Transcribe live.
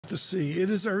to see. It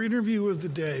is our interview of the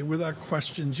day, without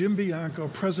question. Jim Bianco,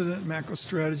 president and macro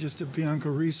strategist at Bianco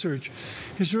Research,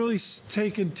 has really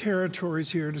taken territories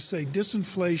here to say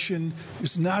disinflation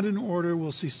is not in order.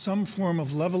 We'll see some form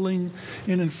of leveling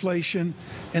in inflation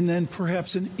and then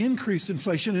perhaps an increased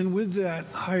inflation, and with that,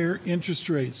 higher interest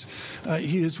rates.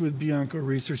 He is with Bianco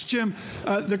Research. Jim,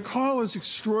 the call is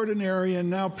extraordinary, and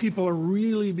now people are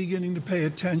really beginning to pay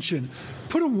attention.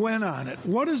 Put a when on it.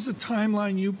 What is the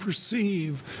timeline you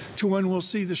perceive to when we'll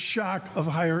see the shock of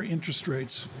higher interest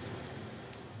rates?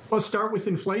 Well, start with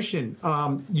inflation.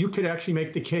 You could actually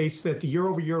make the case that the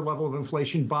year-over-year level of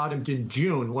inflation bottomed in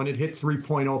June when it hit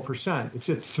 3.0%. It's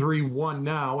at 3.1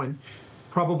 now, and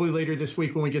probably later this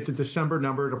week when we get the December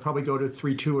number, it'll probably go to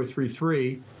 3.2 or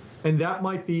 3.3. And that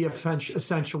might be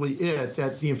essentially it,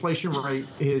 that the inflation rate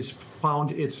has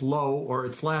found its low, or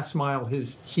its last mile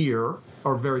is here,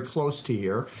 or very close to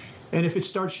here. And if it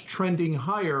starts trending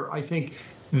higher, I think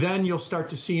then you'll start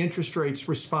to see interest rates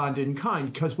respond in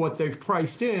kind, because what they've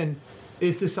priced in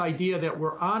is this idea that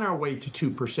we're on our way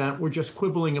to 2%. We're just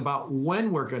quibbling about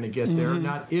when we're going to get there,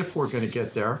 not if we're going to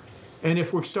get there. And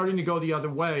if we're starting to go the other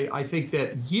way, I think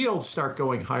that yields start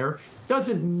going higher.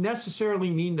 Doesn't necessarily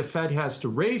mean the Fed has to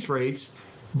raise rates,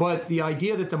 but the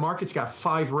idea that the market's got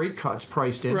 5 rate cuts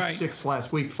priced in, right. 6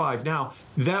 last week, 5 now,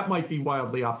 that might be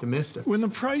wildly optimistic. When the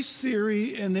price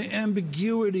theory and the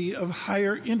ambiguity of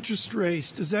higher interest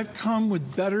rates, does that come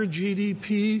with better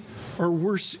GDP or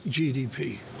worse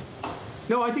GDP?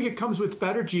 No, I think it comes with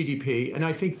better GDP, and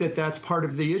I think that that's part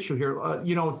of the issue here.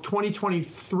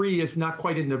 2023 is not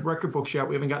quite in the record books yet.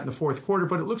 We haven't gotten the fourth quarter,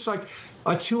 but it looks like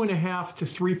a 2.5% to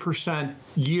 3%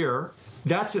 year.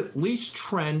 That's at least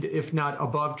trend, if not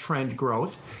above trend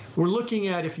growth. We're looking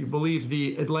at, if you believe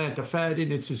the Atlanta Fed,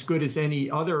 and it's as good as any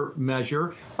other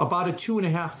measure, about a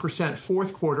 2.5%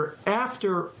 fourth quarter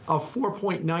after a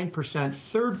 4.9%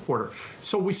 third quarter.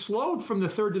 So we slowed from the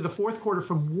third to the fourth quarter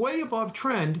from way above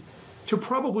trend to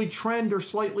probably trend or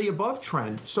slightly above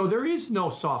trend. So there is no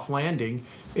soft landing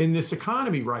in this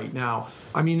economy right now.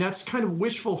 I mean, that's kind of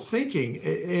wishful thinking.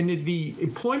 And the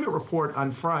employment report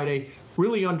on Friday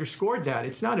really underscored that.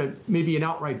 It's not maybe an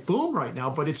outright boom right now,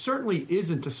 but it certainly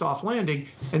isn't a soft landing,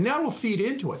 and that will feed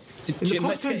into it. Jim,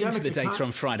 let's get into the data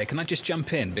on Friday. Can I just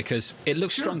jump in? Because it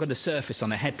looks strong on the surface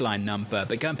on a headline number,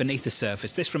 but going beneath the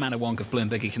surface, this from Anna Wong of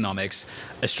Bloomberg Economics,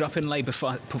 a drop in labour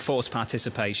force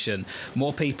participation,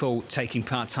 more people taking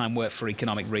part-time work for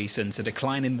economic reasons, a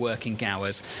decline in working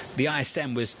hours. The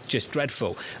ISM was just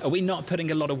dreadful. Are we not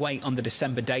putting a lot of weight on the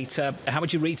December data? How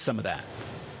would you read some of that?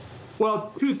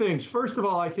 Well, 2 things. First of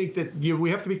all, I think that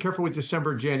we have to be careful with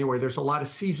December and January. There's a lot of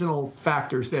seasonal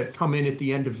factors that come in at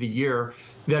the end of the year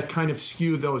that kind of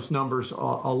skew those numbers a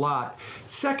lot.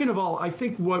 Second of all, I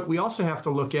think what we also have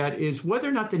to look at is whether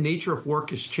or not the nature of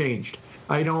work has changed.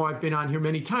 I know I've been on here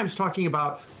many times talking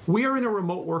about we are in a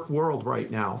remote work world right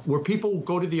now where people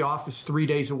go to the office 3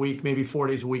 days a week, maybe 4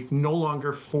 days a week, no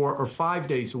longer 4 or 5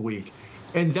 days a week.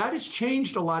 And that has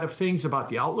changed a lot of things about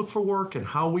the outlook for work and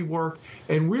how we work.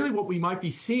 And really what we might be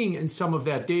seeing in some of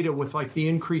that data with like the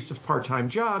increase of part-time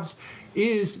jobs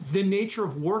is the nature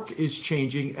of work is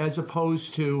changing as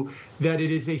opposed to that it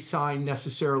is a sign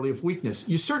necessarily of weakness.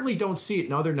 You certainly don't see it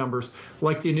in other numbers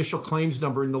like the initial claims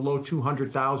number in the low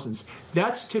 200,000s.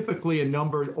 That's typically a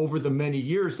number over the many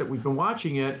years that we've been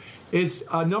watching it is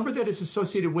a number that is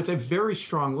associated with a very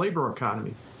strong labor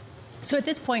economy. So at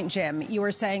this point, Jim, you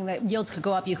were saying that yields could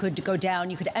go up, you could go down,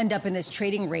 you could end up in this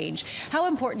trading range. How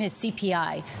important is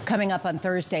CPI coming up on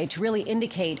Thursday to really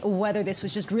indicate whether this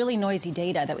was just really noisy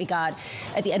data that we got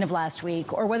at the end of last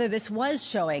week or whether this was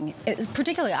showing,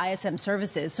 particularly ISM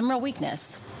services, some real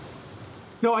weakness?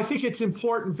 No, I think it's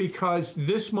important because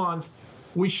this month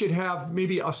we should have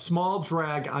maybe a small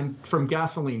drag from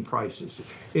gasoline prices.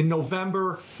 In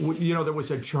November, there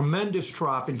was a tremendous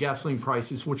drop in gasoline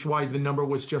prices, which is why the number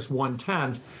was just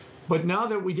 1/10. But now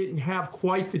that we didn't have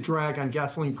quite the drag on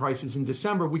gasoline prices in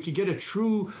December, we could get a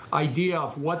true idea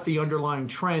of what the underlying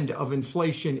trend of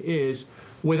inflation is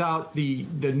without the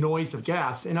noise of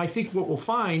gas. And I think what we'll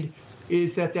find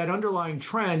is that underlying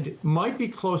trend might be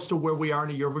close to where we are on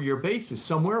a year-over-year basis,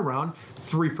 somewhere around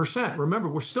 3%. Remember,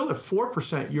 we're still at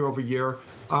 4% year-over-year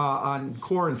on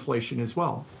core inflation as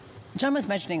well. John was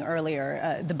mentioning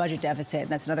earlier the budget deficit, and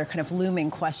that's another kind of looming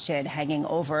question hanging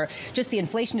over just the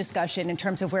inflation discussion in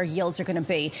terms of where yields are going to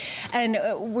be. And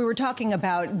we were talking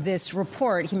about this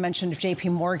report. He mentioned J.P.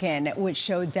 Morgan, which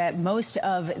showed that most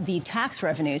of the tax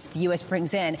revenues the U.S.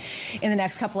 brings in the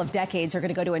next couple of decades are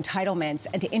going to go to entitlements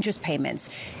and to interest payments.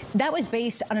 That was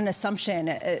based on an assumption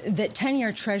that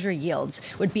 10-year Treasury yields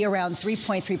would be around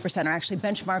 3.3%, or actually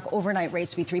benchmark overnight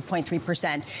rates would be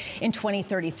 3.3% in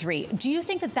 2033. Do you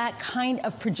think that kind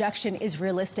of projection is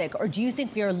realistic, or do you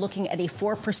think we are looking at a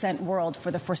 4% world for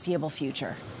the foreseeable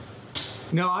future?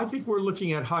 No, I think we're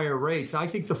looking at higher rates. I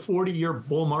think the 40-year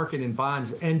bull market in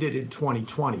bonds ended in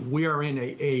 2020. We are in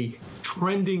a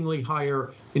trendingly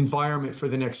higher environment for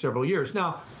the next several years.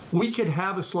 Now, we could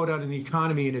have a slowdown in the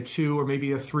economy in a 2 or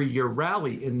maybe a 3-year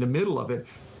rally in the middle of it,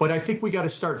 but I think we got to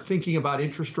start thinking about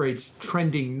interest rates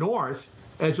trending north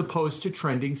as opposed to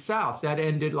trending south. That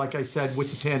ended, like I said, with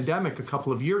the pandemic a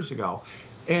couple of years ago.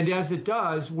 And as it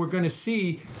does, we're going to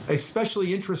see,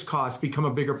 especially interest costs, become a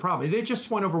bigger problem. They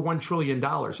just went over $1 trillion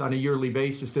on a yearly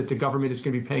basis that the government is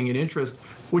going to be paying in interest,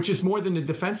 which is more than the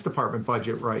Defense Department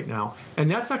budget right now. And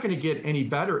that's not going to get any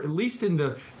better, at least in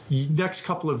the next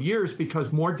couple of years,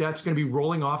 because more debt's going to be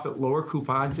rolling off at lower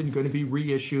coupons and going to be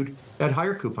reissued at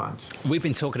higher coupons. We've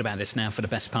been talking about this now for the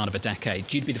best part of a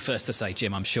decade. You'd be the first to say,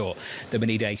 Jim, I'm sure, that we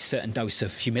need a certain dose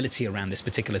of humility around this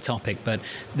particular topic. But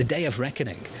the day of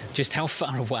reckoning, just how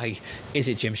far away is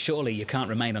it, Jim? Surely you can't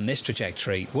remain on this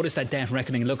trajectory. What does that day of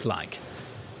reckoning look like?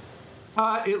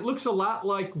 It looks a lot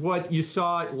like what you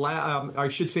saw, I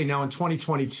should say now in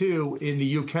 2022 in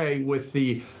the UK with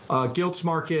the gilts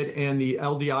market and the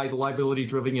LDI, the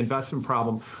liability-driven investment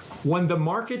problem. When the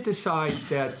market decides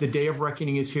that the day of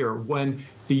reckoning is here, when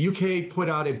the UK put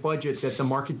out a budget that the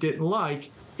market didn't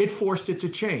like, it forced it to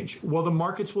change. Well, the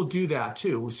markets will do that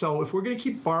too. So if we're going to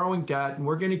keep borrowing debt and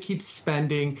we're going to keep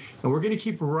spending and we're going to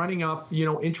keep running up,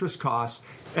 interest costs,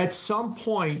 at some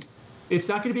point, it's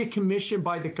not going to be a commission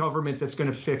by the government that's going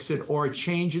to fix it or a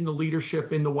change in the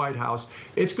leadership in the White House.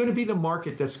 It's going to be the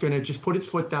market that's going to just put its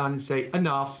foot down and say,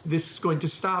 enough, this is going to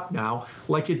stop now,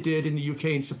 like it did in the UK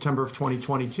in September of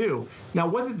 2022. Now,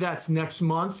 whether that's next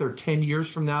month or 10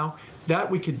 years from now, that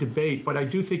we could debate, but I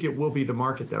do think it will be the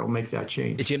market that will make that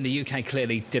change. Jim, the UK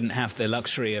clearly didn't have the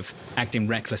luxury of acting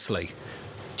recklessly.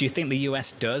 Do you think the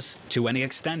US does to any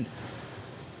extent?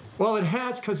 Well, it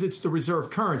has, because it's the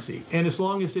reserve currency. And as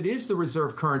long as it is the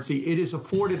reserve currency, it is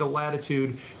afforded a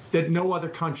latitude that no other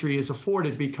country is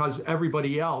afforded, because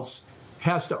everybody else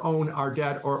has to own our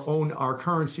debt or own our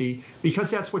currency, because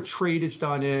that's what trade is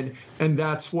done in, and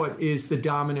that's what is the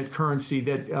dominant currency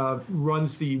that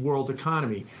runs the world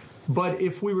economy. But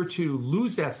if we were to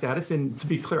lose that status, and to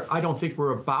be clear, I don't think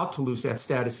we're about to lose that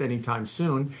status anytime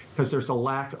soon, because there's a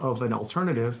lack of an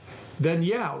alternative, then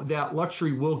yeah, that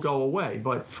luxury will go away.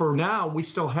 But for now, we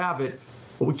still have it,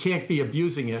 but we can't be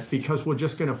abusing it, because we're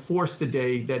just going to force the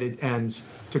day that it ends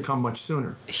to come much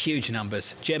sooner. Huge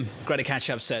numbers. Jim, great to catch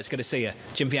up, sir. It's good to see you.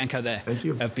 Jim Bianco there. Thank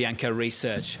you. Of Bianco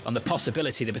Research on the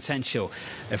possibility, the potential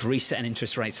of resetting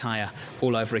interest rates higher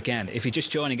all over again. If you're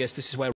just joining us, this is where